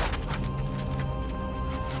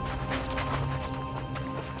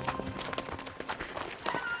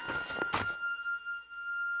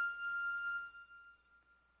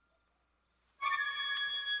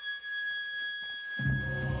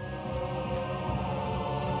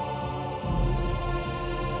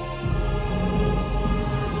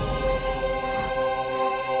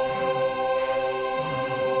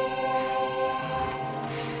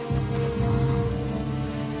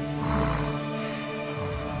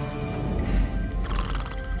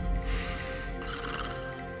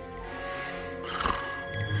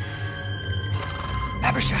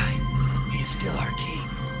 Abishai, he is still our king.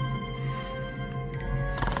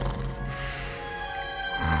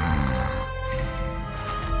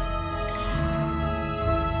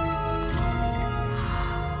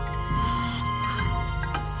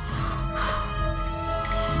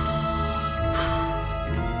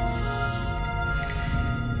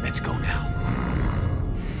 Let's go now.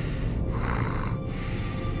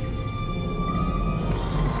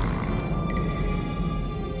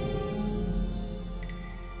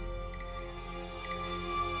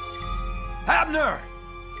 Abner!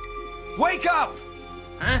 Wake up!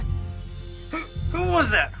 Huh? Who was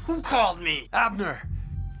that? Who called me? Abner,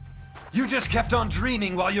 you just kept on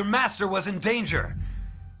dreaming while your master was in danger.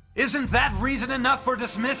 Isn't that reason enough for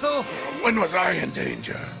dismissal? When was I in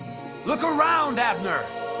danger? Look around, Abner.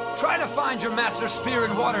 Try to find your master's spear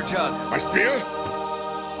and water jug. My spear?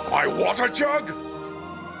 My water jug?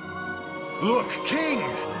 Look, King!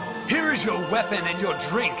 Here is your weapon and your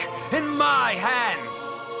drink, in my hands!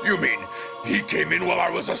 You mean he came in while I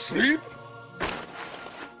was asleep?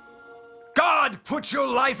 God put your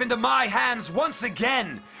life into my hands once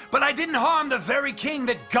again, but I didn't harm the very king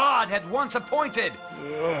that God had once appointed.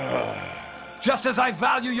 Just as I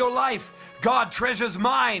value your life, God treasures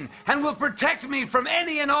mine and will protect me from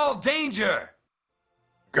any and all danger.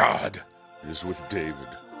 God is with David.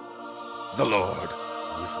 The Lord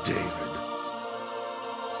with David.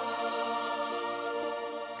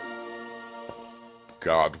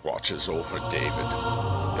 God watches over David.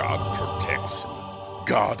 God protects him.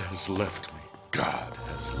 God has left me. God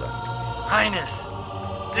has left me. Highness,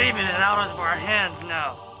 David is out of our hands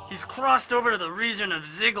now. He's crossed over to the region of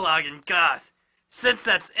Ziklag and Gath. Since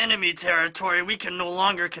that's enemy territory, we can no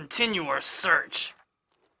longer continue our search.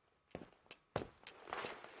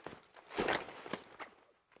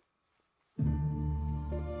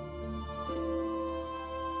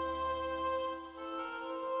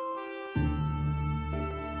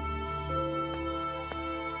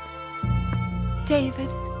 David,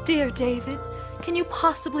 dear David, can you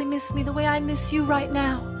possibly miss me the way I miss you right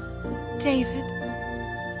now? David.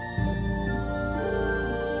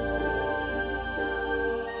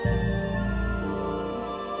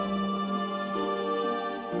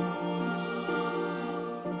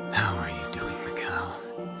 How are you doing, Mikal?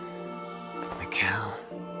 Mikal?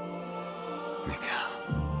 Mikal.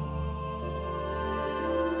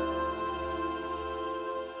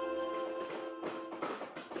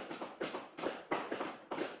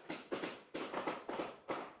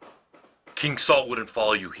 King Saul wouldn't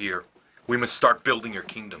follow you here. We must start building your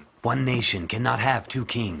kingdom. One nation cannot have two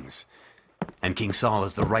kings. And King Saul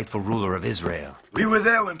is the rightful ruler of Israel. We were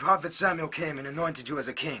there when Prophet Samuel came and anointed you as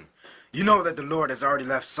a king. You know that the Lord has already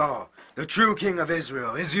left Saul. The true king of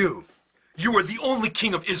Israel is you. You are the only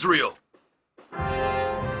king of Israel.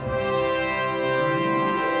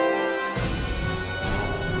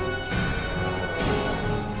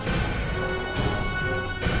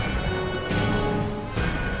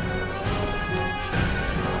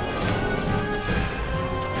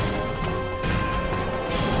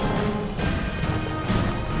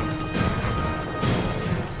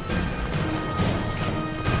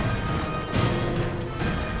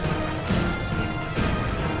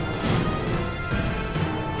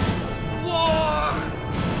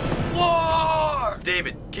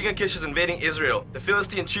 David, King Achish is invading Israel. The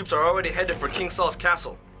Philistine troops are already headed for King Saul's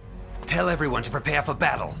castle. Tell everyone to prepare for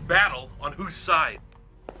battle. Battle? On whose side?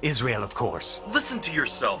 Israel, of course. Listen to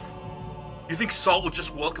yourself. You think Saul will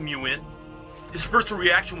just welcome you in? His first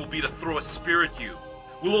reaction will be to throw a spear at you.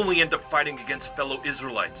 We'll only end up fighting against fellow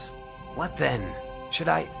Israelites. What then? Should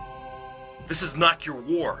I... This is not your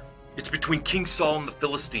war. It's between King Saul and the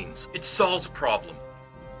Philistines. It's Saul's problem.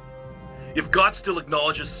 If God still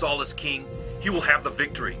acknowledges Saul as king, he will have the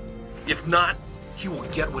victory. If not, he will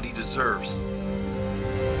get what he deserves.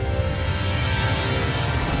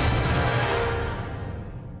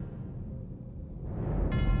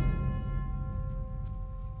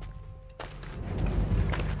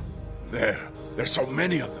 There's so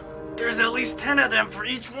many of them. There's at least 10 of them for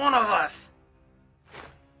each one of us.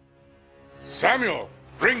 Samuel!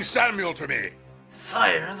 Bring Samuel to me!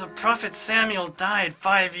 Sire, the prophet Samuel died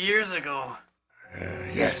 5 years ago.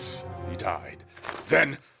 Yes, he died.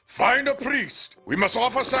 Then, find a priest. We must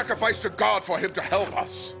offer sacrifice to God for him to help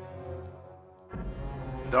us.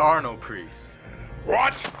 There are no priests.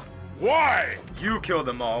 What? Why? You killed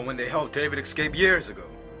them all when they helped David escape years ago.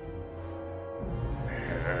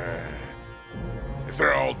 If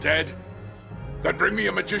they're all dead, then bring me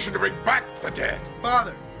a magician to bring back the dead.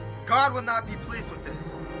 Father, God will not be pleased with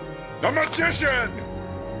this. The magician!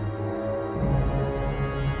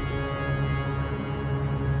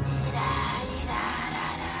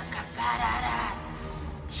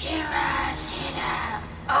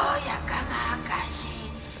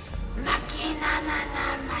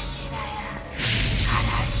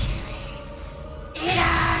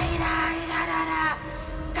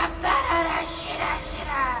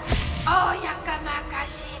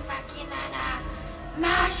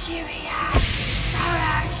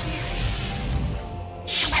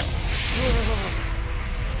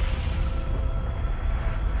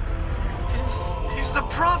 He's the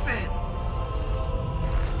prophet!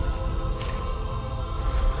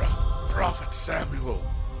 Prophet Samuel,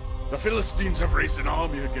 the Philistines have raised an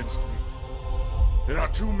army against me. There are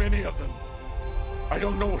too many of them. I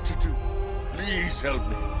don't know what to do. Please help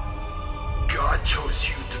me. God chose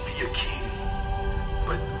you to be a king,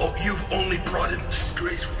 But you've only brought him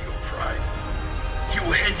disgrace with your pride. He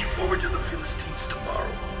will hand you over to the Philistines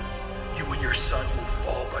tomorrow. You and your son will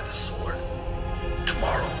fall by the sword.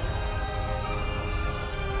 Tomorrow.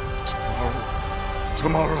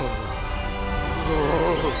 Tomorrow.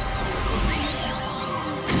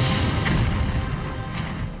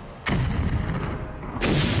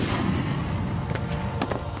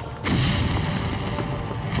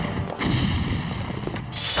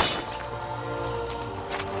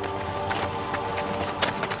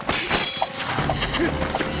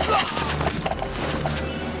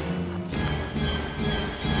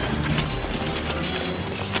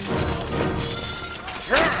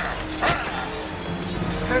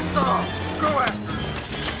 Hey, Saul, go after him.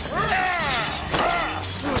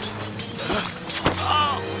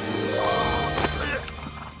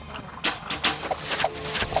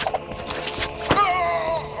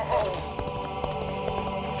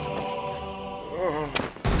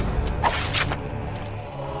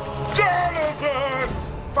 Jonathan!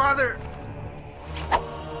 Father!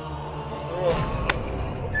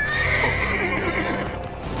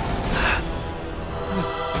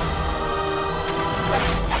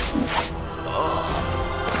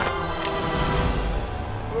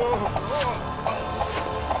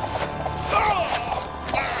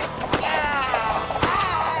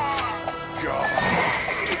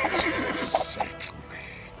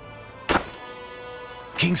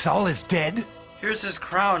 King Saul is dead? Here's his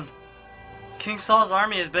crown. King Saul's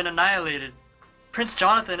army has been annihilated. Prince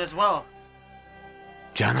Jonathan as well.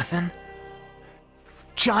 Jonathan?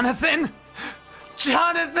 Jonathan?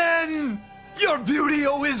 Jonathan! Your beauty,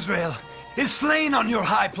 O Israel, is slain on your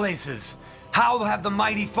high places. How have the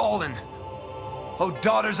mighty fallen? O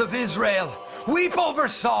daughters of Israel, weep over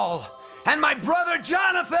Saul and my brother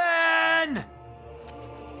Jonathan!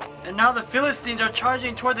 And now the Philistines are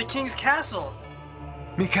charging toward the king's castle.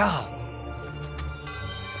 Michal.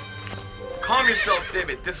 Calm yourself,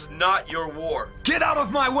 David. This is not your war. Get out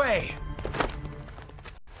of my way!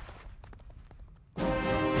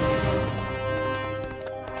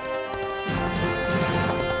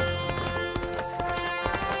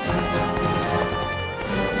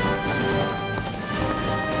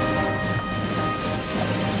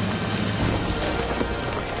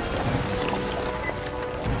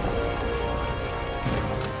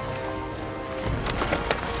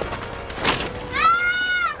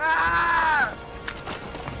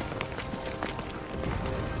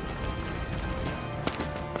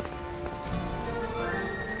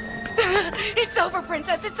 It's over,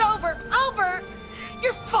 Princess. It's over. Over.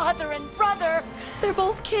 Your father and brother. They're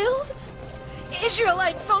both killed?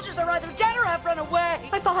 Israelite soldiers are either dead or have run away.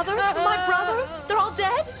 My father? My brother? They're all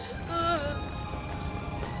dead?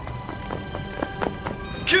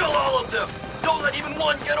 Kill all of them! Don't let even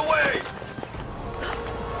one get away!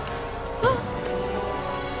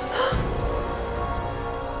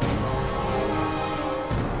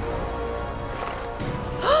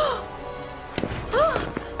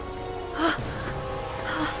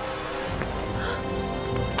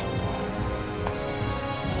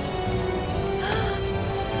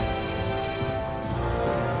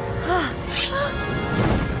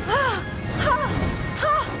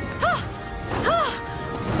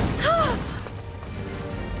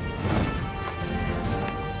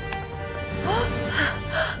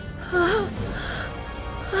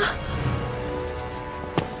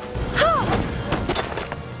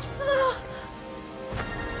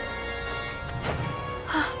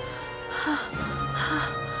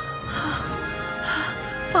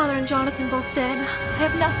 Father and Jonathan both dead. I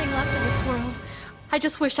have nothing left in this world. I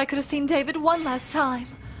just wish I could have seen David one last time.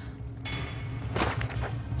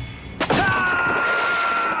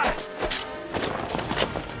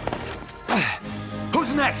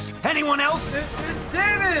 Who's next? Anyone else? It's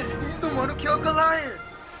David! He's the one who killed Goliath.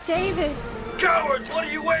 David! Cowards, what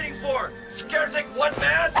are you waiting for? Scared to take one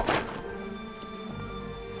man?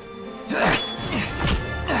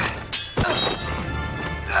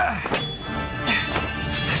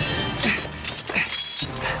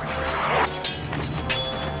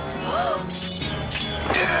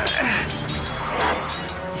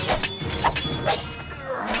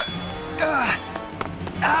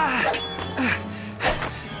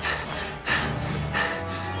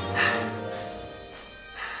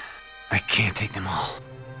 I can't take them all.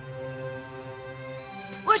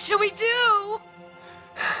 What should we do?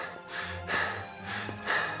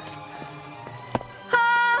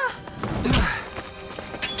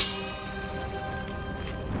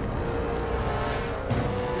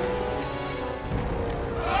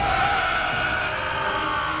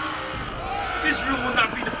 Israel will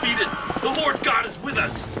not be defeated. The Lord God is with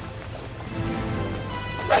us.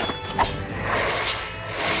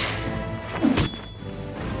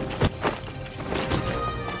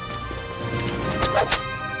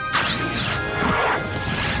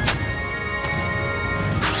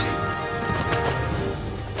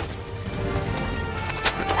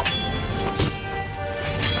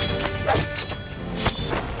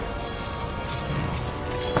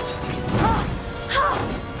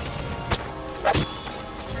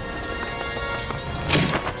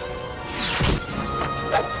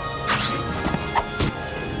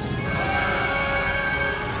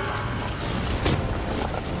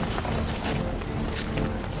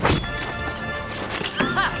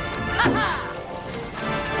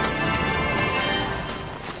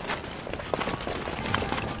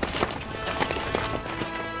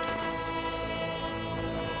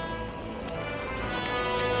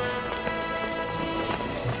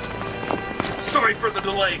 Sorry for the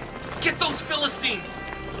delay. Get those Philistines!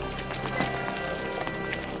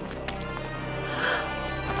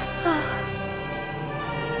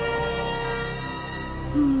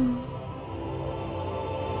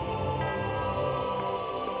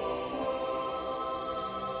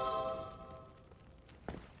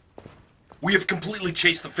 We have completely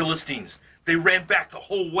chased the Philistines. They ran back the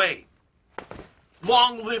whole way.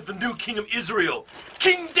 Long live the new king of Israel,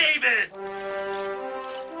 King David!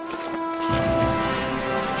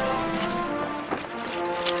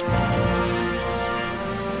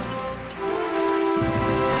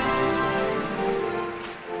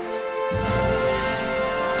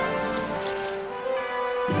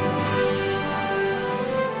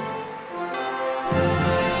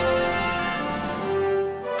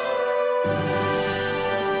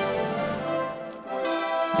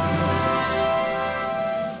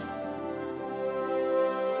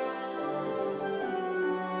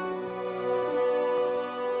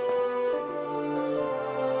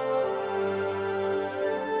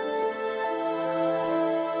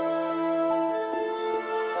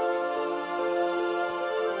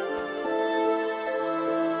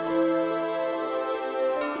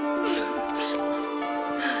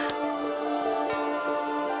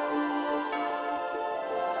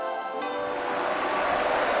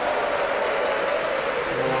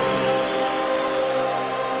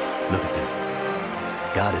 Look at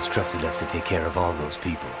them. God has trusted us to take care of all those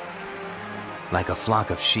people. Like a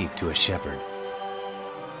flock of sheep to a shepherd.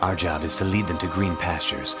 Our job is to lead them to green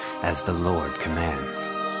pastures, as the Lord commands.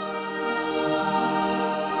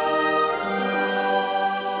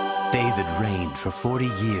 David reigned for 40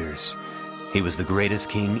 years. He was the greatest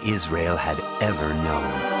king Israel had ever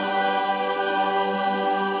known.